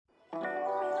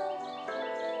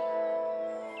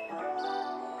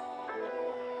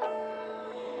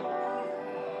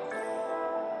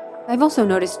I've also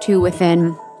noticed too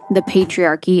within the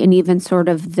patriarchy and even sort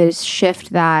of this shift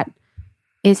that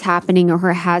is happening or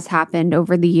has happened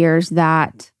over the years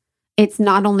that it's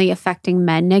not only affecting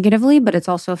men negatively, but it's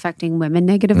also affecting women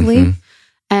negatively. Mm-hmm.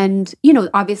 And,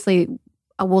 obviously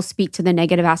we'll speak to the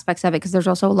negative aspects of it because there's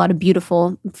also a lot of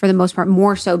beautiful, for the most part,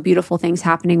 more so beautiful things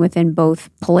happening within both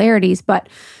polarities. But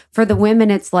for the women,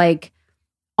 it's like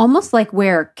almost like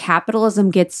where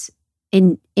capitalism gets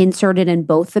inserted in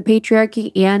both the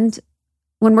patriarchy and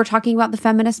when we're talking about the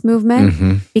feminist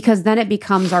movement, because then it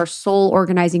becomes our sole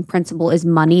organizing principle is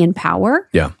money and power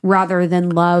rather than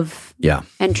love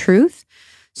and truth.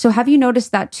 So have you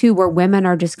noticed that too, where women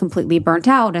are just completely burnt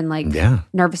out and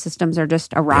nervous systems are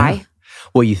just awry? Yeah.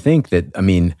 Well, you think that,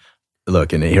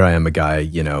 look, and here I am a guy,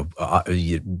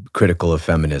 critical of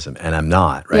feminism, and I'm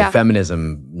not, right? Yeah.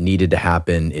 Feminism needed to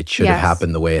happen. It should have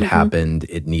happened the way it happened.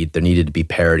 There needed to be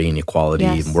parity and equality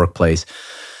in workplace.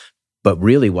 But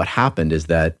really what happened is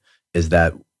that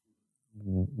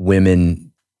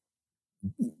women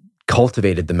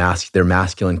cultivated their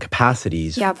masculine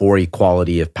capacities for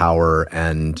equality of power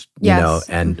and,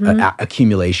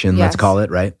 accumulation, let's call it,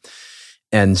 right?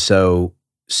 And so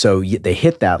they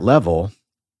hit that level,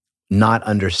 not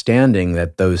understanding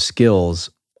that those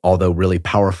skills, although really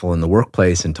powerful in the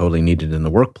workplace and totally needed in the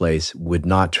workplace, would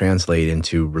not translate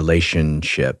into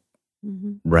relationship,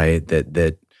 right?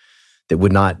 That they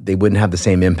wouldn't have the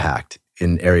same impact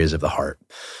in areas of the heart.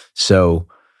 So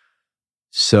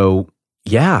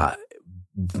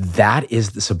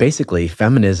basically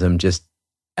feminism just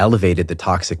elevated the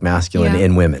toxic masculine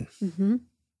in women.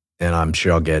 And I'm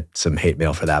sure I'll get some hate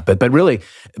mail for that. But really,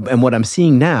 and what I'm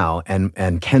seeing now, and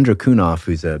Kendra Kunoff,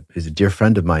 who's a dear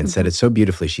friend of mine, said it so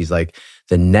beautifully. She's like,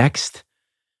 the next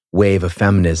wave of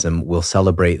feminism will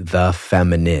celebrate the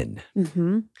feminine.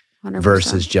 100%.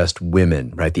 Versus just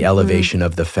women, right? The elevation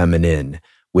of the feminine,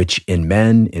 which in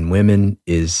men, in women,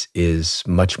 is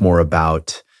much more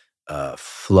about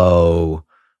flow,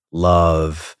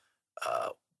 love,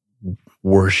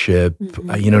 worship.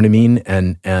 You know what I mean?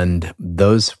 And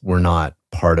those were not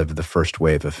part of the first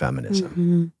wave of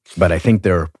feminism. But I think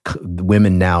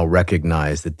women now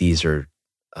recognize that these are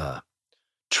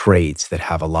traits that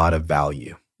have a lot of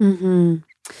value.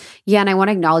 Yeah, and I want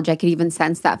to acknowledge I could even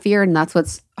sense that fear, and that's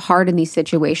what's hard in these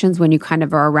situations when you kind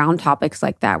of are around topics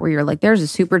like that, where you're like, there's a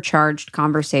supercharged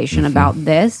conversation about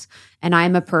this, and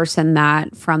I'm a person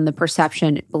that, from the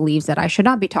perception, believes that I should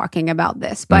not be talking about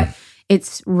this, but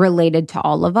it's related to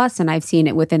all of us, and I've seen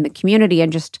it within the community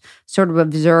and just sort of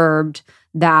observed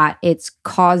that it's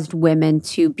caused women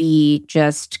to be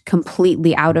just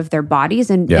completely out of their bodies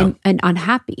and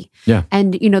unhappy. Yeah.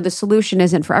 And, the solution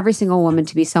isn't for every single woman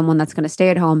to be someone that's going to stay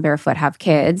at home barefoot, have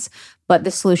kids, but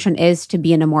the solution is to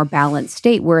be in a more balanced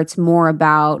state where it's more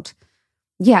about,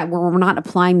 where we're not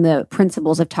applying the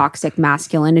principles of toxic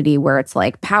masculinity where it's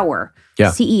like power,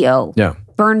 CEO,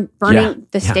 burning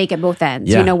the stake at both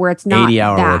ends, where it's not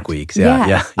 80-hour work weeks.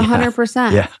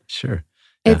 100%. Yeah, sure.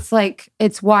 It's like,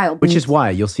 it's wild. Which is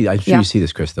why, you'll see, I'm sure you see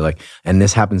this, Chris, they're like, and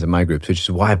this happens in my groups, which is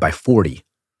why by 40,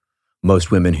 most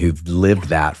women who've lived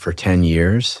that for 10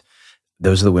 years,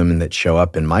 those are the women that show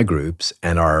up in my groups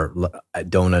and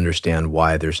don't understand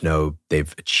why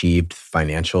they've achieved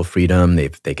financial freedom, they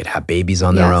could have babies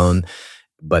on their own,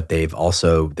 but they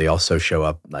also show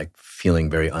up like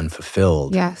feeling very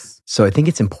unfulfilled. Yes. So I think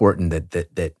it's important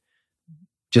that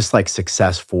just like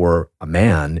success for a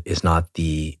man is not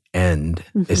the end,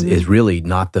 is really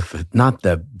not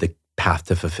the path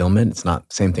to fulfillment. It's not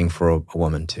the same thing for a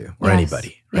woman too, or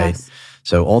anybody, right? Yes.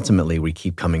 So ultimately, we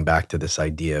keep coming back to this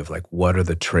idea of like, what are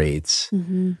the traits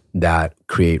that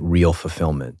create real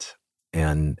fulfillment?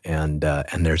 And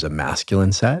there's a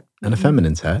masculine set and a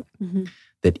feminine set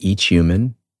that each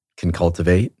human can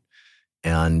cultivate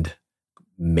and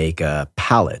make a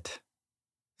palette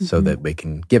so that we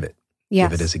can give it.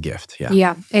 Give it as a gift.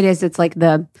 Yeah, it is. It's like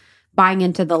the buying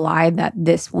into the lie that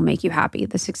this will make you happy,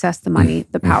 the success, the money,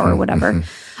 the power, whatever.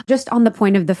 Just on the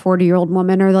point of the 40-year-old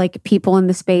woman or like people in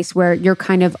the space where you're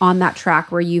kind of on that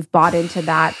track where you've bought into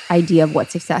that idea of what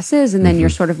success is. And then you're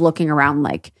sort of looking around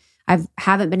like, I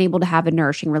haven't been able to have a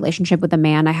nourishing relationship with a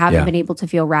man. I haven't been able to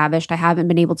feel ravished. I haven't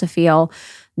been able to feel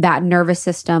that nervous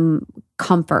system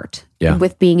comfort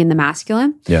with being in the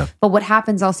masculine. Yeah. But what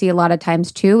happens, I'll see a lot of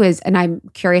times too is, and I'm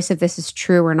curious if this is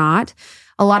true or not,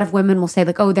 a lot of women will say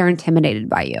like, oh, they're intimidated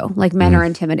by you. Like men are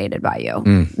intimidated by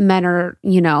you. Men are,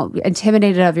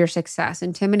 intimidated of your success,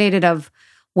 intimidated of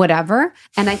whatever.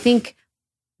 And I think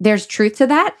there's truth to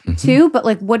that too. But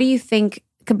like, what do you think?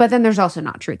 But then there's also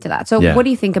not truth to that. So what do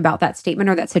you think about that statement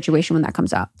or that situation when that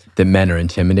comes up? That men are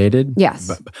intimidated?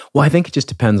 Yes. Well, I think it just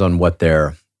depends on what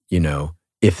their,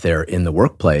 if they're in the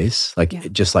workplace,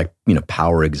 like just like,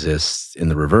 power exists in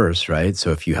the reverse, right?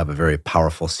 So if you have a very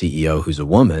powerful CEO who's a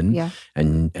woman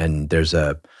and there's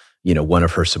one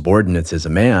of her subordinates is a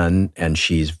man and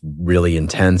she's really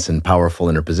intense and powerful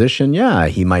in her position,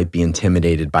 he might be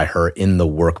intimidated by her in the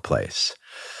workplace.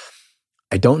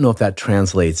 I don't know if that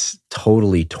translates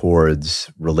totally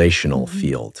towards relational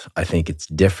field. I think it's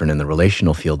different in the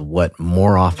relational field. What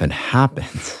more often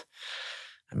happens,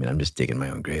 I'm just digging my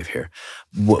own grave here.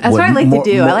 That's what I like to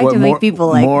do. I like to make people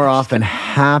like... More often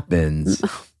happens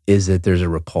is that there's a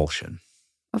repulsion.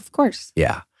 Of course.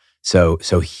 Yeah. So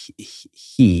he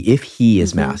if he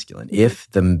is masculine,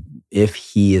 if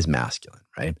he is masculine,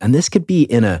 right? And this could be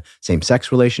in a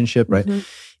same-sex relationship, right?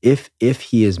 If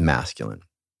he is masculine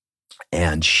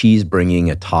and she's bringing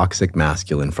a toxic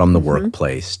masculine from the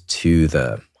workplace to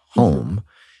the home,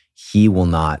 he will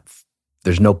not...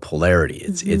 There's no polarity.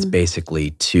 It's basically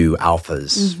two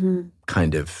alphas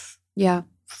kind of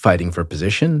fighting for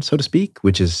position, so to speak,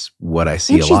 which is what I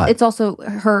see a lot. It's also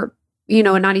her,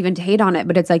 and not even to hate on it,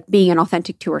 but it's like being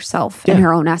inauthentic to herself in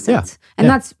her own essence. And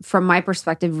that's, from my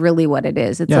perspective, really what it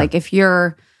is. It's like if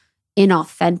you're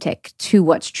inauthentic to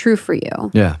what's true for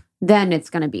you, then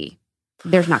it's going to be,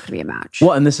 there's not going to be a match.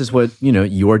 Well, and this is what,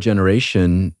 your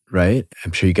generation, right?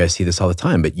 I'm sure you guys see this all the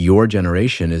time, but your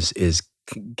generation is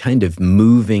kind of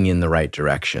moving in the right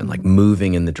direction, like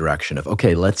moving in the direction of,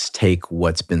 okay, let's take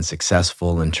what's been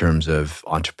successful in terms of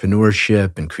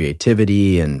entrepreneurship and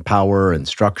creativity and power and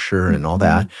structure and all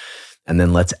that. And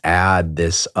then let's add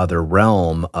this other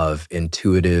realm of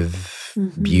intuitive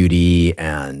beauty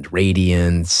and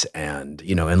radiance and,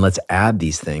 and let's add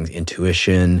these things,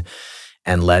 intuition,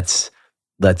 and let's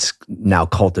now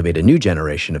cultivate a new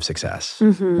generation of success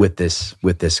with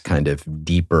this kind of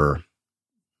deeper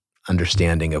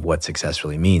understanding of what success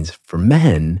really means. For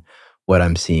men, what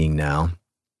I'm seeing now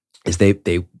is they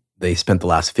spent the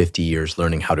last 50 years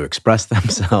learning how to express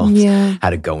themselves,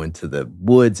 how to go into the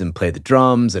woods and play the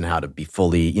drums, and how to be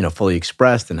fully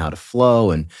expressed and how to flow.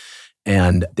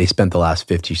 And they spent the last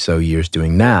 50 so years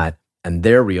doing that. And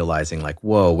they're realizing like,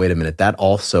 whoa, wait a minute, that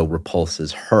also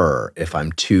repulses her if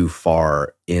I'm too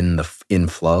far in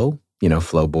flow.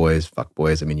 Flow boys, fuck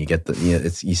boys. You get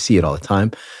you see it all the time.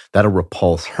 That'll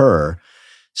repulse her.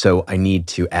 So I need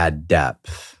to add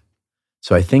depth.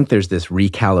 So I think there's this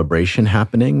recalibration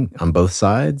happening on both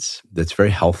sides that's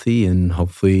very healthy and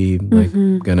hopefully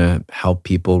gonna help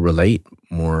people relate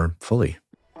more fully.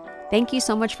 Thank you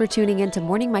so much for tuning in to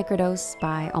Morning Microdose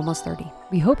by Almost 30.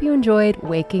 We hope you enjoyed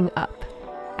waking up.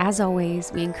 As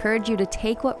always, we encourage you to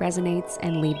take what resonates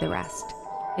and leave the rest.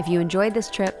 If you enjoyed this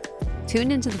trip, tune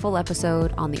into the full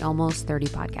episode on the Almost 30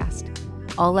 podcast.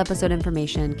 All episode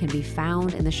information can be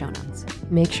found in the show notes.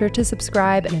 Make sure to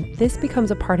subscribe, and if this becomes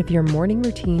a part of your morning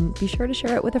routine, be sure to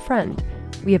share it with a friend.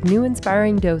 We have new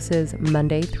inspiring doses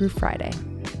Monday through Friday.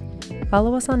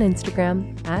 Follow us on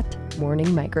Instagram at Morning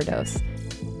Microdose,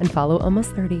 and follow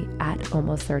Almost 30 at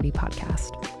Almost 30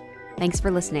 Podcast. Thanks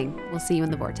for listening. We'll see you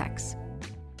in the vortex.